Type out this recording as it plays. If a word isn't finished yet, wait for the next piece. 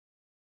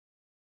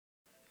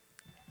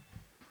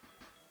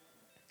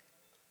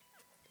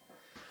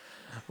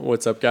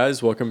What's up,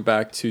 guys? Welcome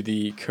back to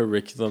the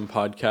Curriculum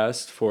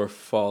Podcast for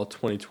Fall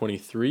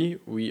 2023.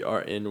 We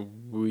are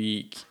in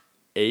week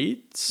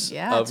 8.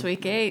 Yeah, it's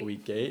week 8.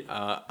 Week 8.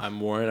 I'm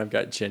Warren. I've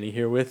got Jenny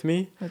here with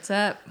me. What's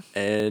up?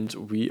 And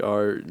we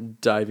are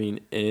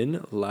diving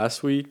in.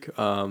 Last week,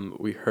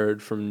 we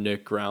heard from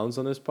Nick Grounds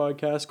on this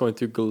podcast, going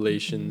through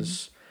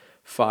Galatians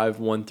 5,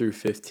 1 through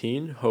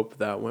 15. Hope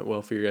that went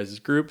well for your guys'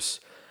 groups.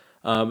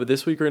 But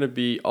this week we're going to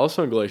be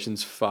also in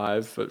Galatians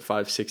 5, but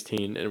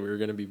 5:16, and we're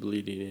going to be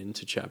bleeding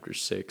into chapter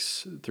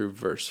 6 through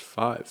verse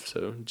 5.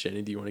 So,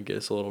 Jenny, do you want to get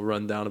us a little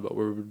rundown about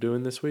what we're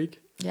doing this week?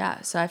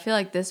 Yeah, so I feel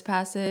like this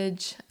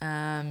passage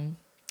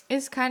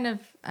is kind of,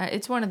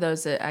 it's one of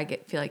those that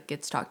feel like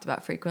gets talked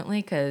about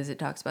frequently because it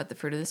talks about the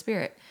fruit of the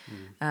Spirit.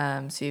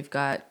 So you've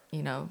got,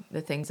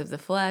 the things of the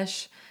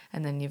flesh,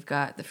 and then you've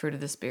got the fruit of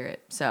the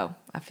Spirit. So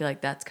I feel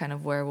like that's kind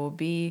of where we'll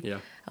be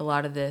a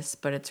lot of this,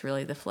 but it's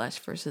really the flesh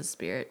versus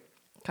spirit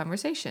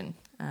conversation.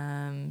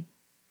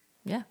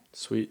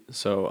 Sweet.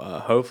 So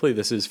hopefully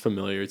this is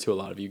familiar to a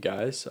lot of you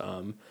guys,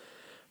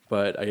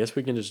 but I guess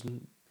we can just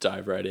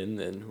dive right in.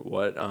 And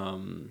what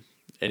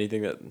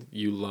anything that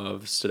you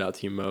love stood out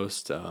to you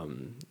most,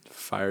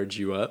 fired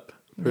you up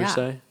per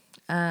se?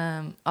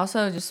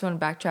 Also, just want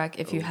to backtrack.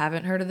 If you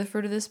haven't heard of the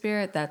fruit of the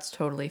Spirit, that's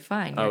totally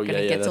fine. You're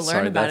going to get to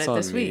learn about it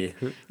this week.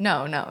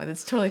 No,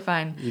 it's totally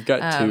fine. You've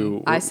got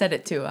two. I said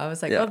it too. I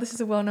was like, this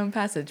is a well-known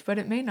passage, but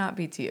it may not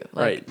be to you.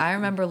 Right. I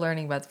remember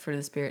learning about the fruit of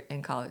the Spirit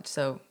in college.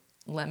 So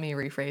let me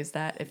rephrase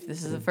that. If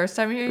this is the first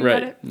time you're hearing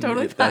about it,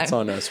 totally fine. That's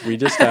on us. We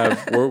just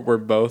have, we're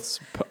both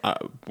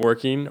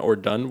working or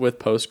done with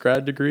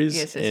post-grad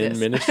degrees in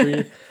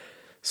ministry.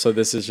 So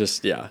this is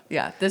just,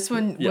 Yeah, this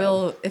one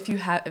will, if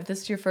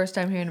this is your first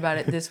time hearing about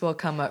it, this will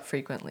come up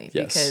frequently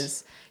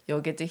because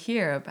you'll get to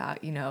hear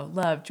about,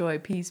 love, joy,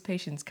 peace,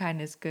 patience,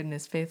 kindness,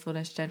 goodness,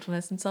 faithfulness,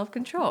 gentleness, and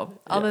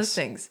self-control. All those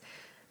things.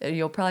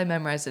 You'll probably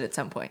memorize it at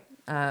some point.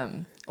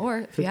 Or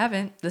if you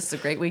haven't, this is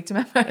a great week to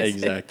memorize it.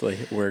 Exactly.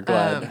 We're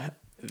glad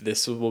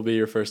this will be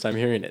your first time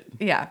hearing it.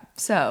 Yeah.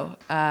 So,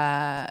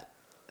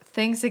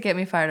 things that get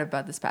me fired up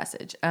about this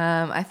passage.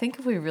 I think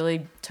if we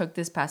really took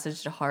this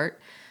passage to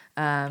heart,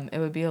 it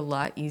would be a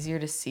lot easier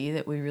to see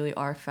that we really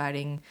are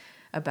fighting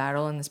a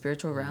battle in the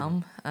spiritual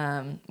realm,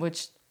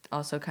 which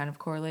also kind of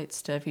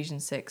correlates to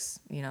Ephesians 6,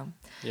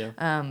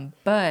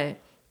 But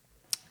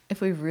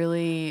if we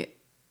really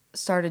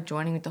started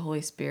joining with the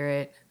Holy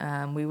Spirit,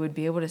 we would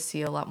be able to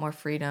see a lot more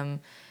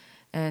freedom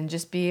and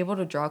just be able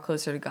to draw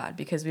closer to God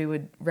because we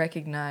would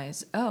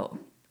recognize,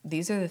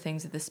 these are the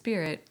things of the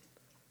Spirit.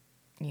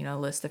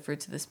 List the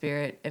fruits of the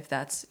Spirit.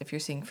 If you're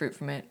seeing fruit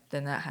from it,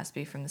 then that has to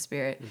be from the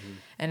Spirit.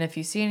 And if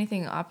you see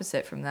anything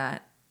opposite from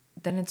that,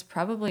 then it's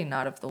probably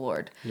not of the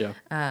Lord. Yeah.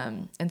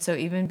 And so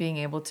even being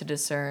able to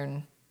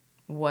discern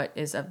what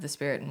is of the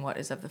Spirit and what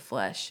is of the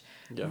flesh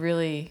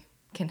really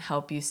can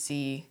help you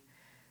see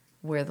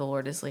where the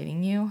Lord is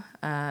leading you,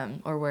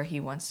 or where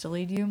He wants to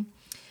lead you.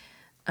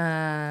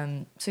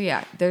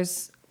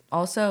 There's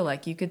also,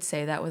 you could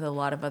say that with a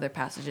lot of other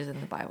passages in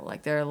the Bible.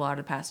 There are a lot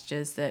of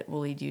passages that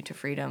will lead you to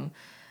freedom.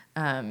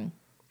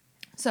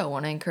 So I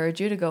want to encourage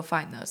you to go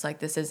find those.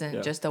 This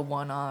isn't just a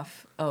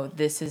one-off,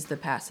 this is the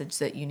passage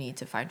that you need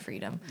to find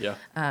freedom. Yeah.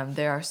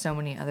 There are so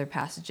many other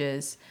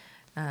passages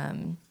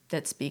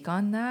that speak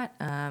on that.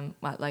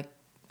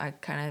 I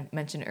kind of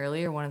mentioned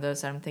earlier, one of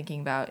those that I'm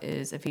thinking about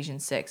is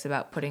Ephesians 6,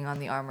 about putting on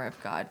the armor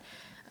of God.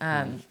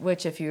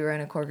 Which if you were in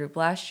a core group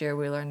last year,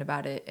 we learned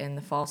about it in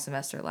the fall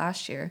semester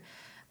last year.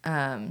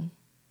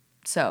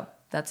 So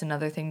that's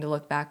another thing to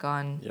look back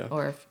on. Yeah.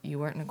 Or if you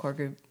weren't in a core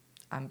group,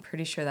 I'm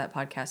pretty sure that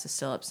podcast is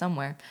still up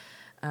somewhere.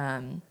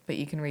 But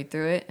you can read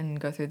through it and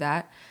go through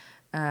that.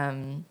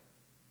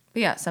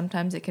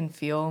 Sometimes it can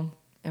feel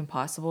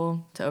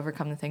impossible to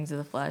overcome the things of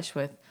the flesh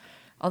with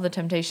all the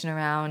temptation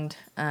around.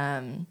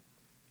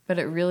 But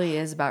it really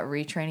is about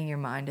retraining your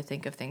mind to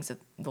think of things of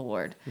the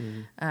Lord.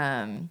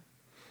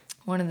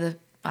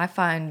 I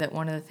find that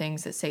one of the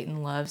things that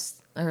Satan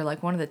loves, or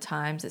one of the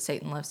times that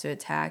Satan loves to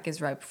attack,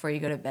 is right before you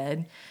go to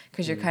bed,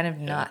 because you're kind of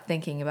not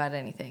thinking about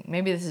anything.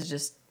 Maybe this is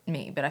just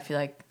me, but I feel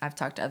like I've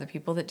talked to other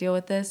people that deal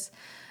with this.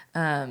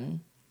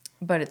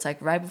 But it's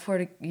right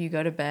before you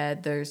go to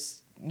bed,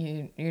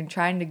 you're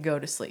trying to go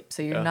to sleep,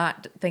 so you're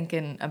not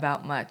thinking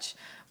about much,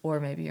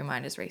 or maybe your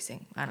mind is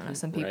racing. I don't know.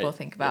 Some people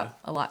think about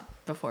a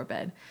lot before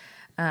bed.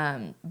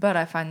 But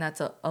I find that's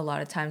a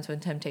lot of times when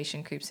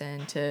temptation creeps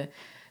in to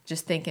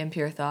just think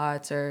impure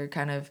thoughts or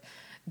kind of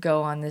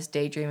go on this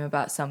daydream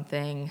about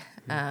something.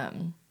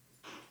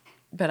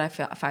 But I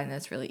find that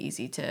it's really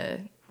easy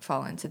to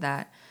fall into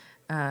that.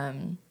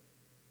 And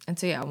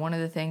so, one of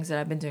the things that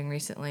I've been doing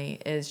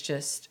recently is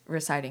just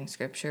reciting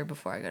scripture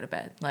before I go to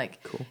bed.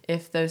 Cool.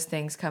 If those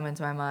things come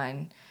into my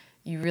mind,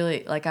 you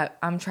really,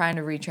 I'm trying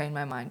to retrain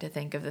my mind to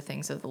think of the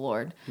things of the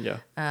Lord. Yeah.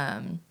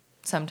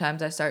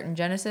 Sometimes I start in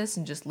Genesis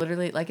and just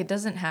literally, it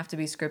doesn't have to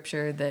be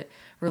scripture that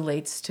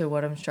relates to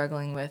what I'm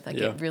struggling with.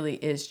 It really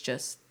is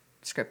just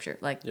scripture.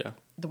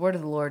 The word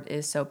of the Lord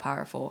is so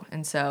powerful.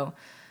 And so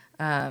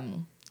I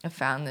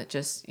found that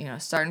just,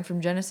 starting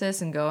from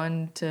Genesis and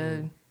going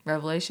to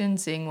Revelation,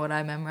 seeing what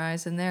I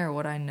memorize in there or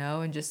what I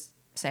know, and just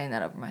saying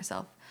that over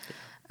myself.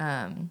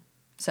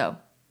 So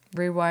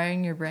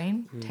rewiring your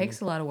brain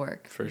takes a lot of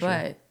work. For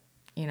but,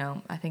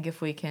 I think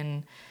if we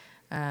can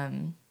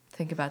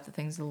think about the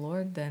things of the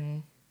Lord,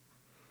 then,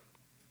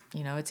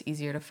 it's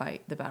easier to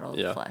fight the battle of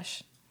the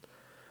flesh.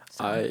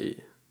 So.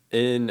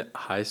 In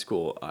high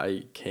school,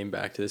 I came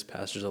back to this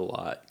passage a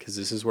lot because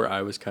this is where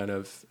I was kind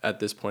of,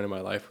 at this point in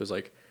my life, was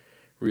like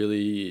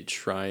really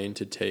trying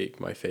to take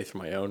my faith for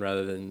my own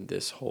rather than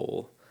this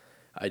whole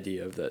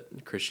idea of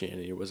that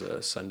Christianity was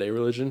a Sunday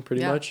religion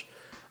pretty much.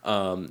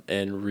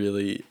 And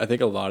really, I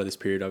think a lot of this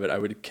period of it, I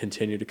would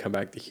continue to come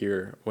back to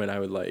here when I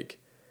would like,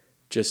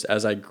 just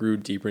as I grew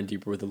deeper and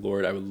deeper with the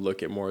Lord, I would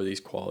look at more of these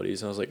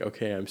qualities and I was like,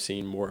 okay, I'm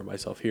seeing more of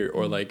myself here.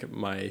 Or like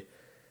my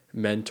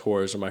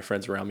mentors or my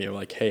friends around me are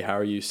like, hey, how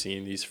are you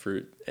seeing these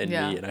fruit in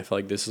me? And I feel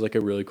like this is like a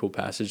really cool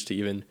passage to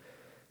even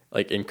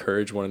like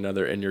encourage one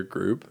another in your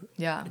group.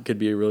 It could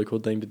be a really cool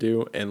thing to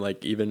do. And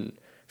like, even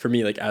for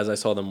me, like as I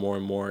saw them more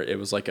and more, it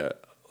was like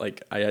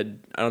I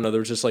don't know, there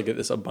was just like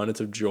this abundance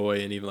of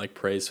joy and even like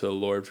praise for the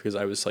Lord because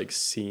I was like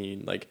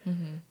seeing like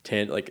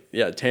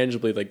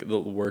tangibly like the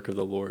work of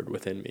the Lord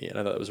within me. And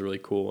I thought it was really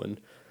cool. And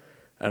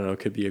I don't know,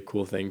 it could be a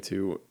cool thing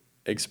to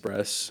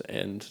express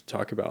and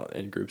talk about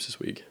in groups this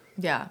week.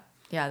 Yeah,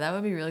 that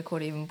would be really cool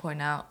to even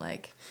point out,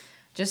 like,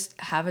 just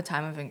have a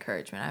time of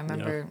encouragement. I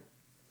remember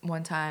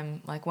one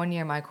time, like one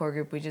year, my core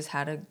group, we just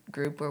had a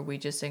group where we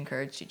just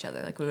encouraged each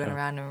other. Like, we went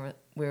around and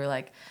we were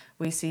like,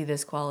 we see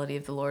this quality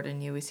of the Lord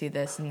in you. We see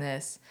this and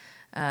this.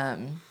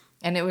 And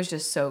it was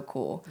just so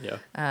cool.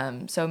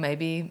 So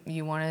maybe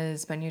you want to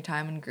spend your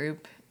time in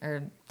group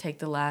or take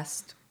the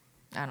last,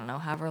 I don't know,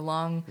 however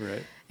long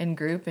in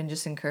group and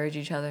just encourage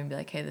each other and be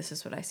like, hey, this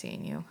is what I see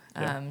in you.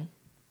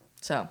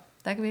 So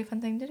that could be a fun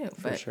thing to do,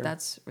 but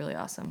that's really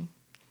awesome.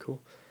 Cool.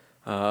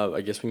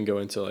 I guess we can go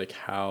into like,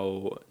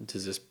 how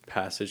does this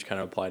passage kind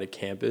of apply to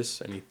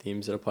campus? Any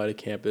themes that apply to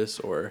campus,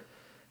 or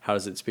how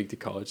does it speak to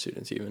college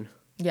students even?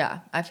 Yeah,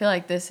 I feel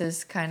like this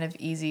is kind of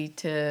easy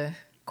to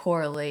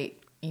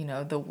correlate,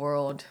 the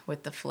world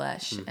with the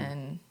flesh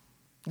and,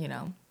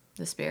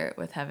 the spirit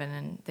with heaven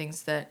and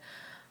things that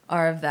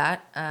are of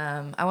that.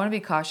 I want to be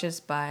cautious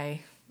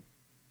by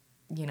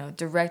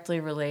directly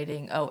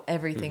relating,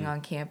 everything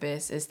on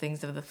campus is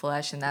things of the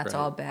flesh and that's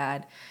all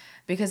bad.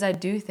 Because I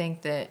do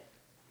think that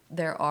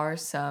there are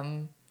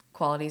some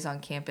qualities on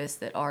campus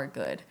that are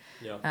good.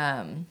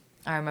 I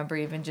remember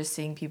even just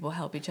seeing people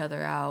help each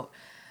other out,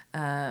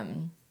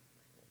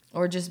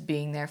 or just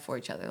being there for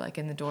each other. Like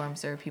in the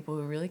dorms, there were people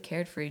who really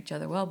cared for each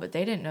other well, but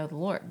they didn't know the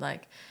Lord.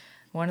 Like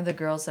one of the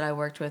girls that I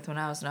worked with when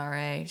I was an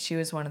RA, she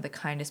was one of the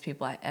kindest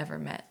people I ever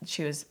met.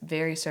 She was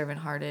very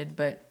servant-hearted,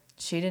 but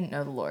she didn't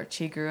know the Lord.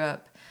 She grew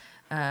up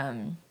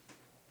in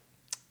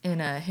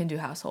a Hindu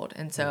household,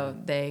 and so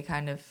they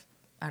kind of,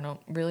 I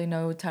don't really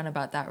know a ton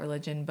about that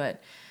religion,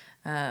 but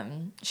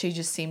she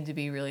just seemed to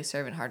be really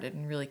servant-hearted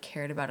and really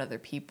cared about other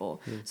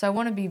people. So I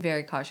want to be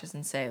very cautious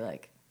and say,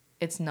 like,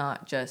 it's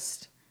not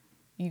just,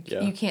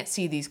 you can't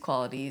see these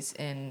qualities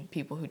in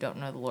people who don't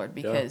know the Lord,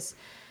 because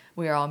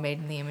we are all made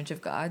in the image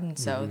of God, and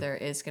so there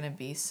is going to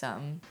be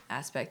some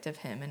aspect of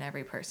Him in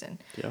every person.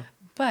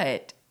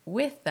 But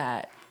with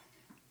that,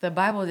 the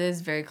Bible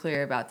is very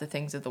clear about the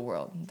things of the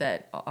world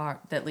that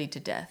lead to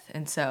death.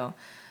 And so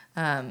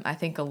I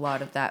think a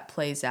lot of that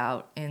plays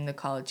out in the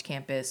college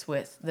campus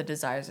with the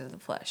desires of the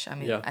flesh. I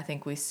mean, I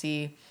think we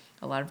see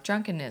a lot of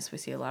drunkenness. We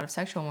see a lot of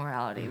sexual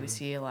morality. We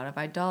see a lot of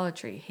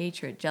idolatry,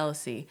 hatred,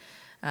 jealousy.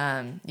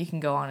 You can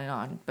go on and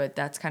on. But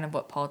that's kind of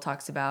what Paul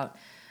talks about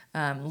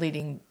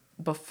leading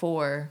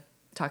before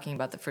talking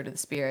about the fruit of the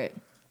Spirit.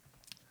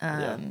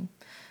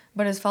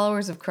 But as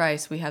followers of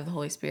Christ, we have the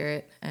Holy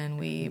Spirit, and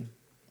we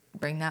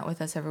bring that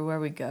with us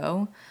everywhere we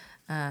go.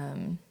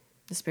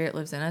 The Spirit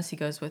lives in us. He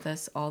goes with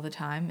us all the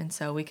time. And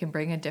so we can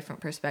bring a different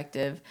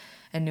perspective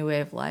and new way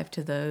of life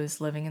to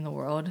those living in the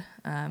world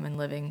and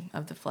living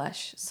of the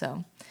flesh.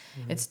 So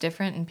it's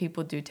different, and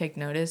people do take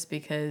notice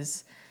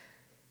because,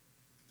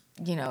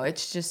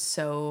 it's just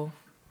so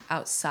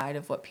outside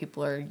of what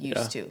people are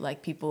used to.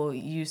 Like people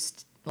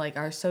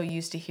are so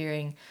used to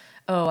hearing,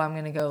 oh, I'm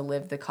going to go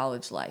live the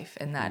college life.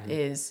 And that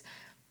is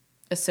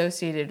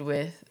associated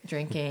with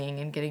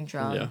drinking and getting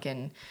drunk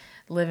and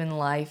living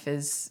life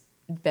as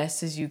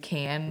best as you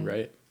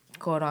can,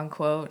 quote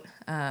unquote,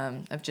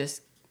 of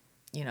just,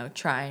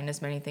 trying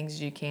as many things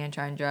as you can,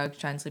 trying drugs,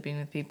 trying sleeping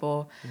with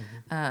people.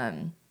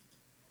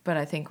 But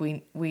I think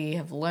we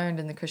have learned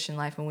in the Christian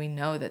life, and we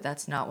know that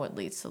that's not what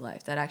leads to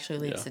life. That actually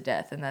leads to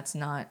death. And that's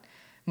not,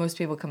 most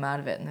people come out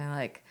of it and they're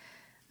like,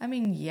 I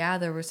mean, yeah,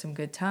 there were some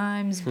good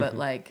times, but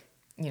like,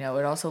 it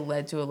also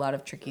led to a lot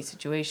of tricky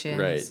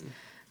situations.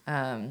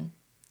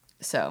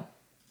 So,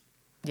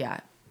 yeah.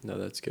 No,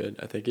 that's good.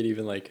 I think it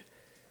even like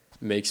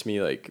makes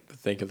me like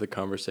think of the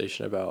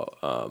conversation about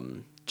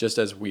just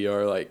as we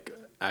are like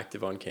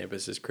active on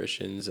campus as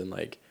Christians and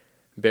like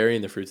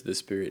bearing the fruits of the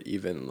Spirit,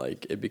 even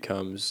like it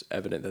becomes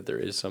evident that there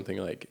is something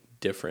like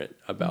different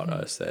about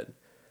us that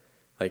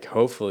like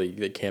hopefully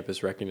the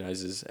campus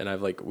recognizes.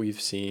 And we've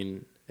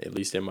seen at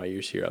least in my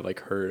years here, I've like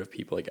heard of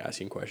people like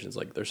asking questions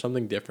like there's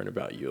something different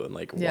about you and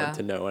like Yeah. want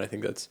to know. And I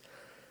think that's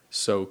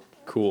so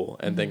cool.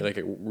 And think like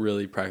a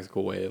really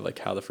practical way, like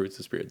how the fruits of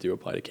the spirit do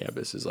apply to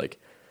campus is like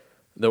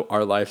though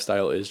our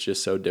lifestyle is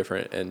just so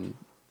different. And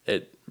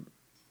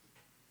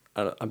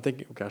I'm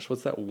thinking, gosh,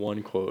 what's that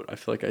one quote? I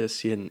feel like I just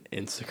see it in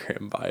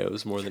Instagram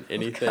bios more than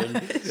anything.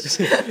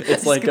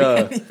 It's like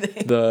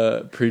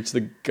the preach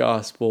the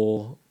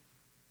gospel,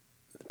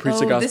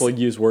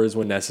 use words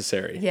when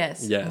necessary.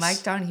 Yes.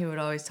 Mike Donahue would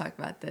always talk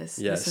about this.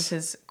 Yes. This is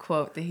his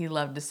quote that he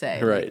loved to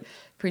say. Right. Like,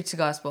 preach the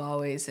gospel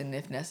always, and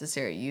if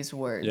necessary, use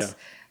words.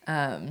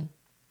 Yeah.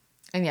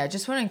 And yeah,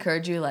 just want to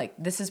encourage you, like,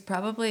 this is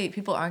probably,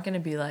 people aren't going to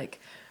be like,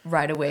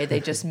 right away, they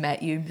just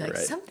met you and be like,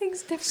 Right.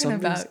 Something's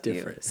about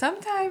you.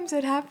 Sometimes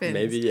it happens.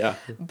 Maybe, yeah.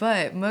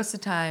 But most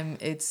of the time,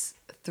 it's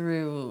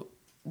through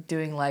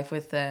doing life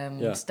with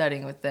them,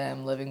 studying with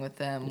them, living with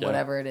them,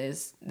 whatever it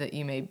is that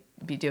you may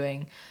be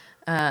doing.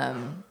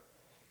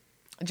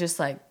 Just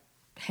like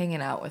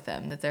hanging out with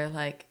them, that they're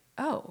like,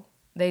 oh,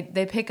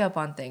 they pick up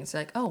on things.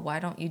 They're like, oh, why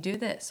don't you do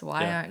this?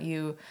 Why aren't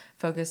you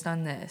focused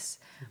on this?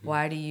 Mm-hmm.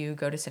 Why do you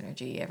go to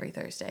Synergy every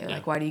Thursday?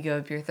 Like, why do you go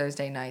up your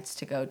Thursday nights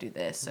to go do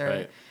this?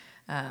 Or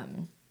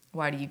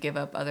why do you give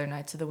up other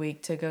nights of the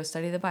week to go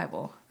study the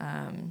Bible?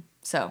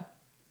 So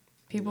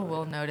people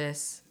will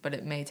notice, but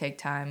it may take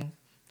time.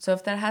 So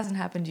if that hasn't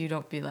happened, you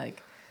don't be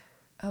like,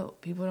 oh,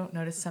 people don't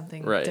notice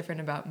something different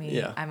about me.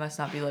 Yeah. I must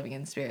not be living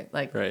in the Spirit.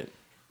 Like,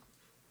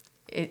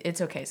 it's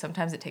okay.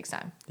 Sometimes it takes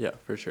time. Yeah,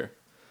 for sure.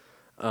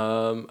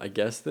 I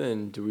guess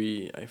then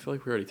I feel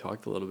like we already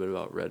talked a little bit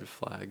about red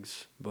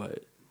flags,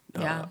 but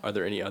are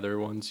there any other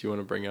ones you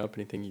want to bring up?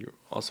 Anything you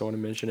also want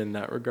to mention in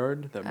that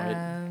regard that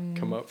might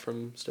come up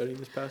from studying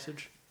this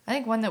passage? I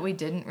think one that we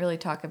didn't really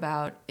talk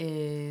about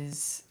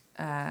is,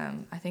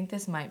 I think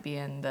this might be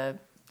in the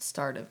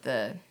start of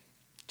the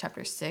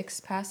chapter 6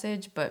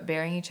 passage, but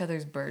bearing each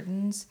other's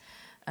burdens.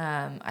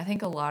 I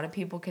think a lot of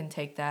people can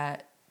take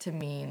that to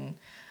mean,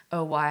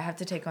 oh, well, I have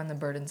to take on the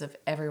burdens of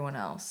everyone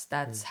else.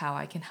 That's how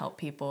I can help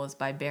people, is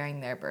by bearing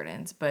their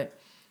burdens. But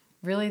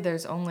really,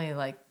 there's only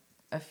like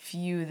a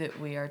few that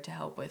we are to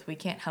help with. We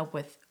can't help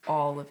with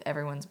all of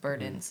everyone's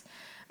burdens.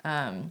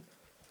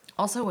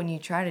 Also, when you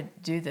try to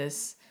do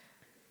this,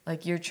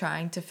 like, you're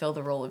trying to fill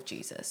the role of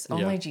Jesus.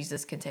 Only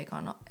Jesus can take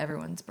on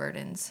everyone's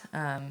burdens.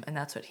 And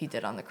that's what he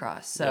did on the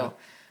cross. So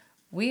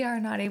we are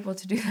not able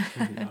to do that.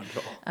 Not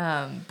at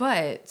all.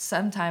 But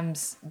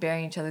sometimes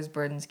bearing each other's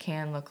burdens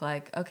can look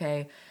like,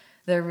 okay,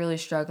 they're really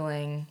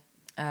struggling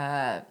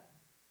in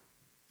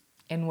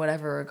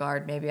whatever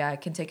regard. Maybe I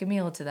can take a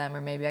meal to them,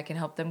 or maybe I can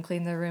help them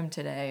clean their room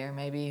today, or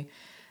maybe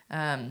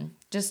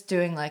just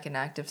doing like an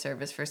active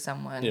service for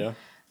someone. Yeah.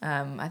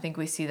 I think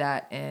we see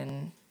that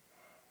in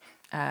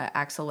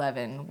Acts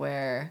 11,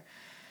 where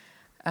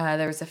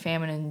there was a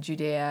famine in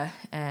Judea,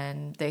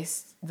 and they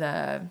send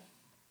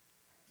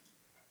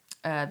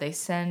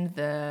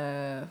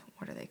the,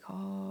 what are they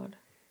called?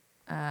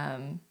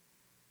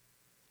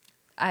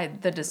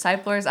 The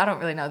disciplers, I don't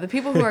really know. The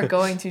people who are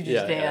going to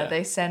Judea,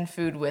 they send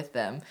food with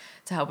them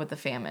to help with the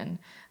famine.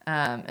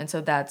 And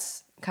so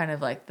that's kind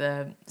of like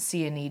the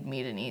see a need,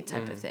 meet a need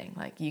type of thing.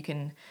 Like, you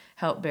can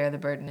help bear the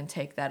burden and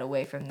take that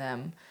away from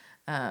them.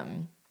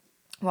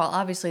 While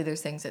obviously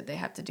there's things that they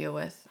have to deal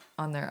with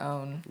on their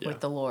own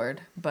with the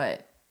Lord,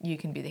 but you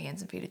can be the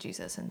hands and feet of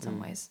Jesus in some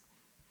ways.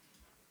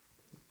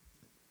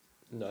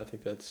 No, I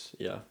think that's,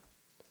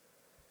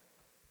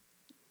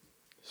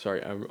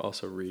 Sorry, I'm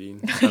also reading.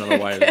 I don't know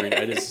why I was reading.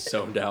 I just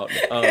zoned out.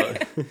 I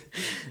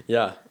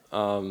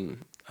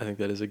think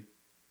that is a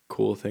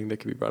cool thing that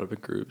could be brought up in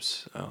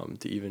groups,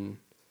 to even,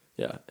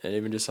 and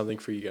even just something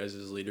for you guys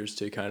as leaders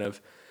to kind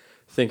of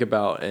think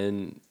about.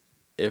 And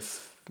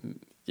if,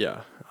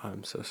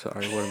 I'm so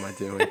sorry. What am I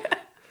doing?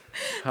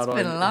 It's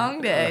been a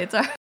long day. It's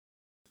all right.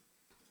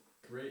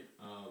 Great.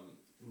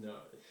 No.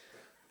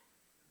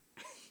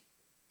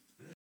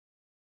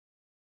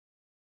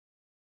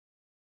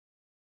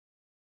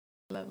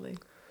 Lovely.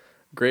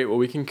 Great. Well,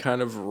 we can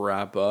kind of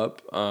wrap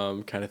up,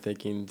 kind of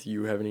thinking, do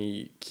you have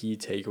any key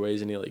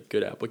takeaways, any like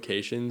good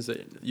applications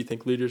that you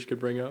think leaders could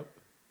bring up?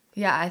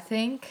 Yeah, I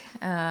think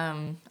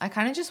I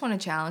kind of just want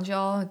to challenge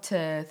y'all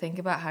to think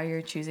about how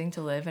you're choosing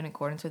to live in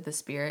accordance with the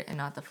Spirit and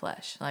not the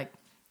flesh. Like,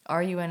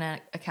 are you in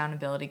an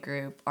accountability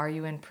group? Are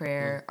you in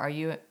prayer?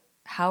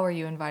 How are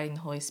you inviting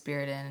the Holy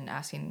Spirit in and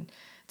asking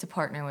to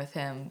partner with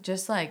Him?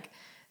 Just like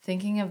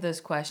thinking of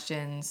those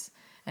questions.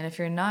 And if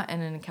you're not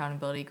in an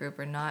accountability group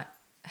or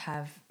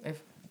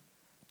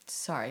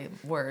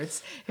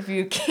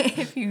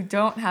if you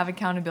don't have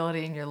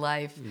accountability in your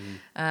life,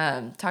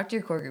 talk to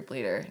your core group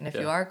leader. And if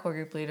you are a core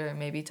group leader,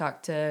 maybe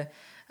talk to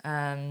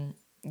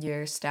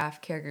your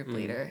staff care group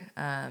leader,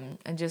 and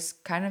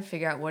just kind of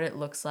figure out what it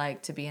looks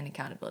like to be in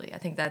accountability. I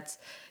think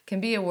can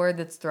be a word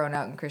that's thrown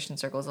out in Christian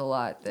circles a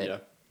lot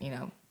that,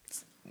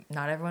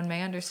 not everyone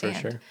may understand.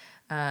 For sure.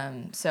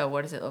 So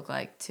what does it look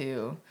like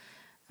to,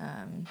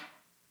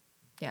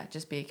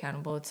 just be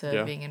accountable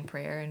to being in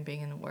prayer and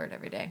being in the Word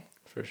every day?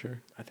 For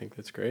sure. I think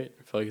that's great.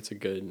 I feel like it's a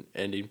good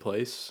ending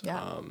place.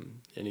 Yeah.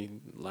 Any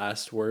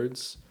last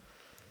words?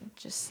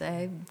 just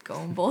say go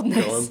in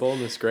boldness. Go in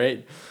boldness.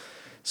 Great.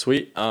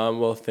 Sweet.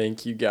 Well,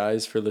 thank you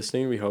guys for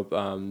listening. We hope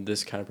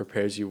this kind of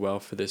prepares you well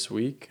for this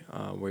week.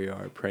 We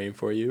are praying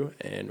for you,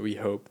 and we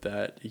hope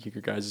that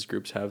your guys'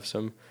 groups have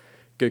some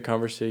good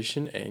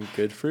conversation and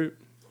good fruit.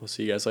 We'll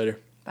see you guys later.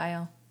 Bye,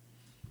 y'all.